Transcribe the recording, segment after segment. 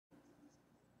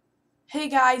Hey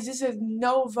guys, this is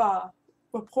Nova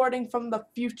reporting from the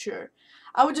future.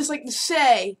 I would just like to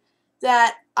say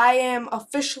that I am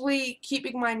officially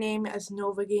keeping my name as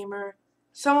Nova Gamer.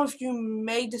 Some of you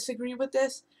may disagree with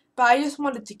this, but I just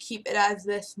wanted to keep it as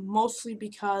this mostly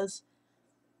because,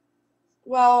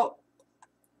 well,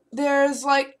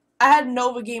 I had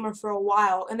Nova Gamer for a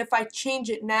while, and if I change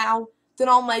it now, then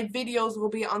all my videos will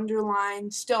be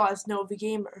underlined still as Nova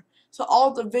Gamer. So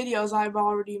all the videos I've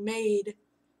already made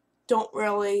don't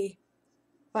really,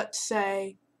 let's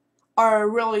say, are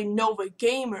really Nova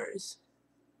gamers,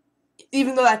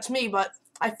 even though that's me, but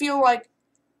I feel like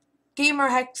Gamer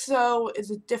Hexo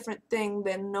is a different thing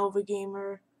than Nova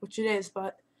Gamer, which it is,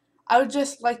 but I would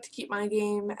just like to keep my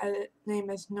name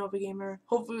as Nova Gamer.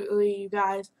 Hopefully you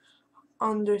guys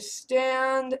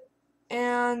understand,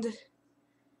 and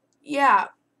yeah,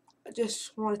 I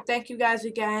just want to thank you guys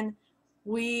again.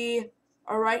 We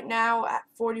are right now at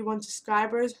 41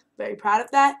 subscribers, very proud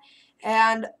of that,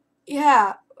 and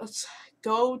yeah, let's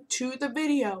go to the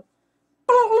video.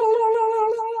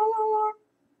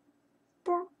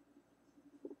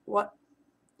 What?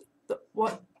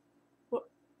 What?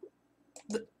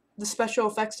 The special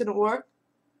effects didn't work?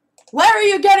 Larry,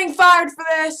 you're getting fired for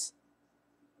this!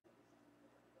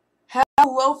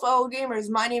 Hello fellow gamers,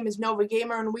 my name is Nova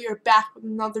Gamer and we are back with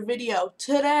another video.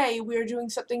 Today we are doing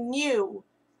something new.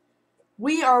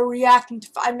 We are reacting to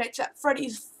Five Nights at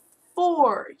Freddy's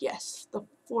 4. Yes, the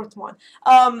fourth one.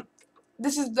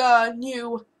 This is the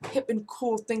new hip and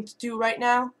cool thing to do right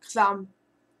now, because I'm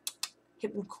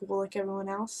hip and cool like everyone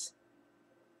else.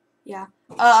 Yeah.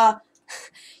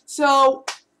 So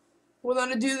we're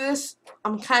gonna do this.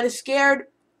 I'm kind of scared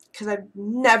because I've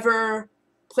never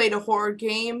played a horror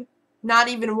game, not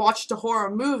even watched a horror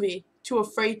movie. Too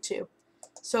afraid to.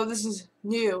 So this is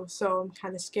new, so I'm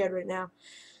kind of scared right now.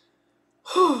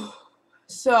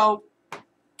 So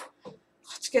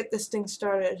let's get this thing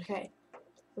started. Okay,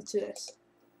 let's do this.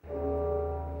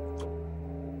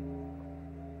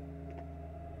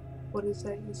 What is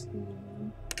that?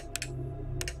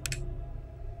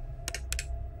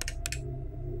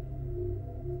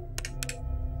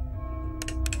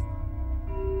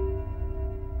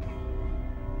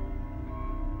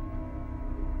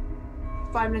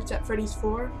 Five Nights at Freddy's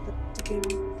 4. The game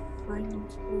I'm playing,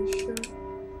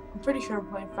 I'm pretty sure I'm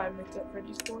playing Five Nights at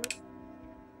Freddy's 4.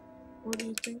 What do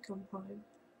you think I'm playing?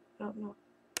 I don't know.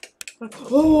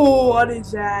 Oh, what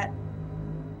is that?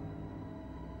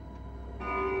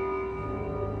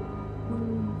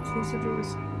 Close the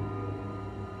doors.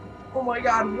 Oh my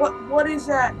god, what is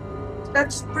that?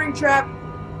 That's Springtrap.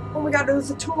 Oh my god, it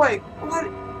was a toy. What?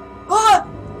 Ah!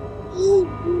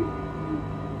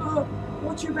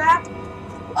 What's your back?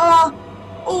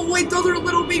 Oh wait, those are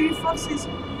little baby fussies.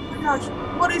 Oh my gosh,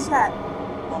 what is that?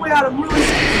 Oh my god, I'm really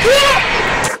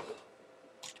scared.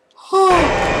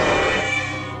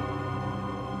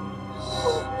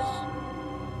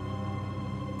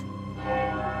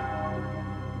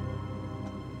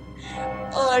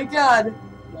 Oh my god,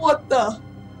 what the?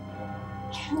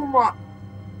 Come on.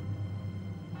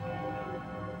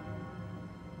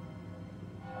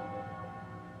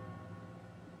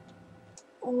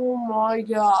 Oh my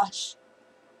gosh.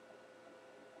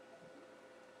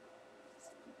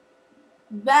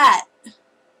 That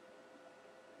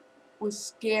was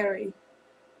scary.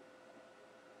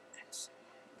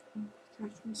 Oh my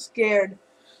gosh, I'm scared.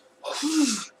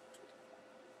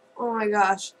 Oh my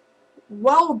gosh.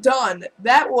 Well done.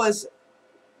 That was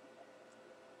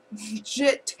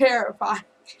legit terrifying.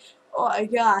 Oh my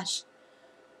gosh.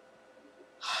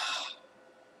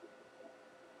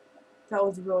 That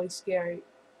was really scary.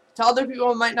 To other people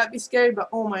it might not be scary, but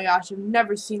oh my gosh, I've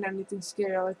never seen anything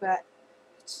scary like that.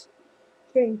 It's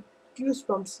getting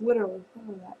goosebumps, literally. Look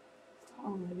at that.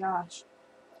 Oh my gosh.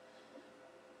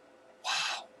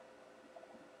 Wow.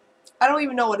 I don't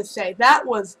even know what to say. That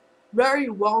was very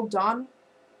well done.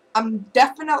 I'm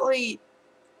definitely,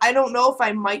 I don't know if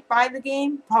I might buy the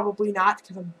game. Probably not,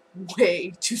 because I'm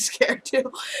way too scared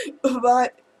to.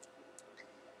 But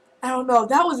I don't know.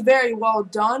 That was very well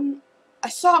done. I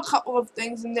saw a couple of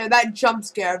things in there. That jump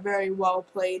scare, very well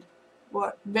played.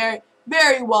 What? Very,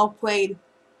 very well played.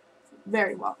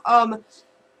 Very well.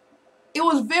 It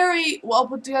was very well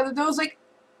put together. There was like,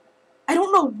 I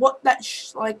don't know what that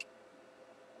like.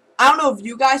 I don't know if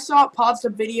you guys saw it. Pause the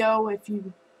video if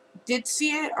you did see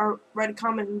it, or write a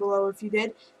comment below if you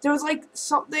did. There was like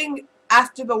something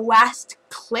after the last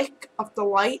click of the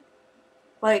light,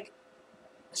 like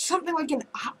something like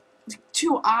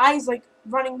two eyes like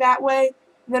running that way,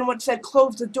 and then when it said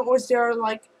close the doors, there are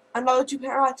like another two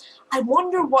pair of eyes. I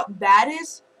wonder what that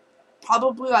is.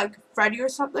 Probably like Freddy or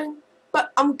something.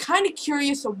 But I'm kind of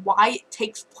curious of why it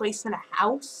takes place in a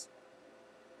house.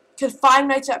 Because Five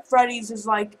Nights at Freddy's is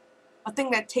like a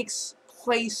thing that takes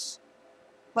place,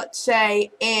 let's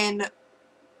say, in,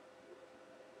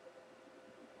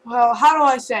 well, how do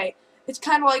I say? It's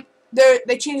kind of like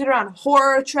they change it around, a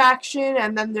horror attraction,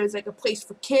 and then there's like a place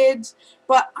for kids.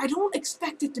 But I don't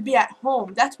expect it to be at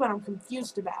home. That's what I'm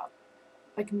confused about.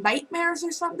 Like nightmares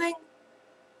or something?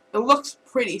 It looks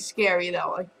pretty scary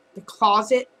though. Like the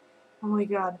closet. Oh my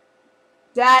god.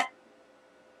 That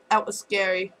was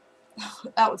scary.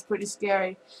 That was pretty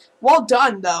scary. Well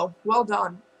done though. Well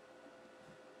done.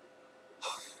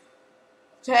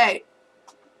 Okay.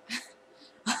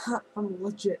 I'm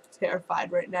legit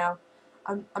terrified right now.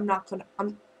 I'm not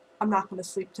gonna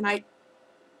sleep tonight.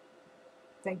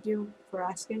 Thank you for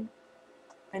asking.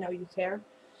 I know you care.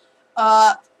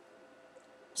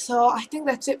 So I think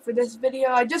that's it for this video.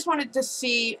 I just wanted to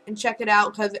see and check it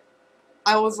out because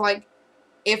I was like,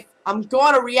 if I'm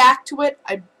going to react to it,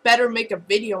 I better make a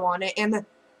video on it. And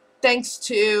thanks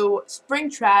to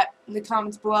Springtrap in the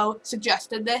comments below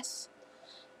suggested this.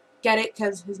 Get it?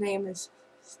 Because his name is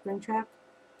Springtrap?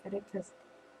 Get it? Because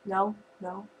no?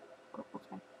 Oh,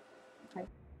 okay.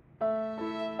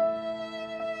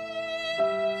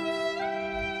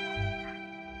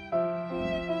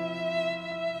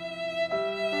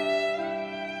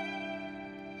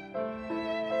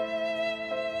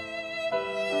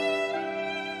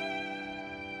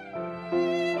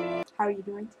 How are you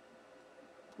doing?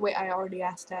 Wait, I already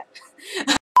asked that.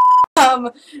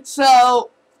 So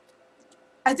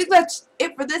I think that's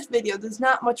it for this video. There's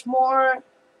not much more.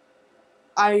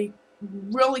 I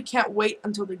really can't wait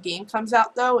until the game comes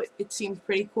out though. It seems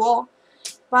pretty cool.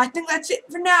 But I think that's it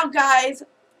for now, guys.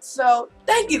 So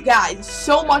thank you guys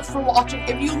so much for watching.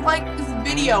 If you like this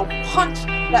video, punch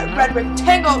that red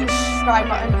rectangle subscribe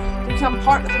button to become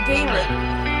part of the gamer.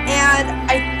 And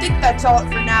I think that's all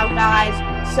for now, guys.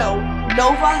 So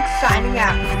Nova signing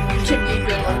out. Give me a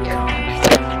good one here.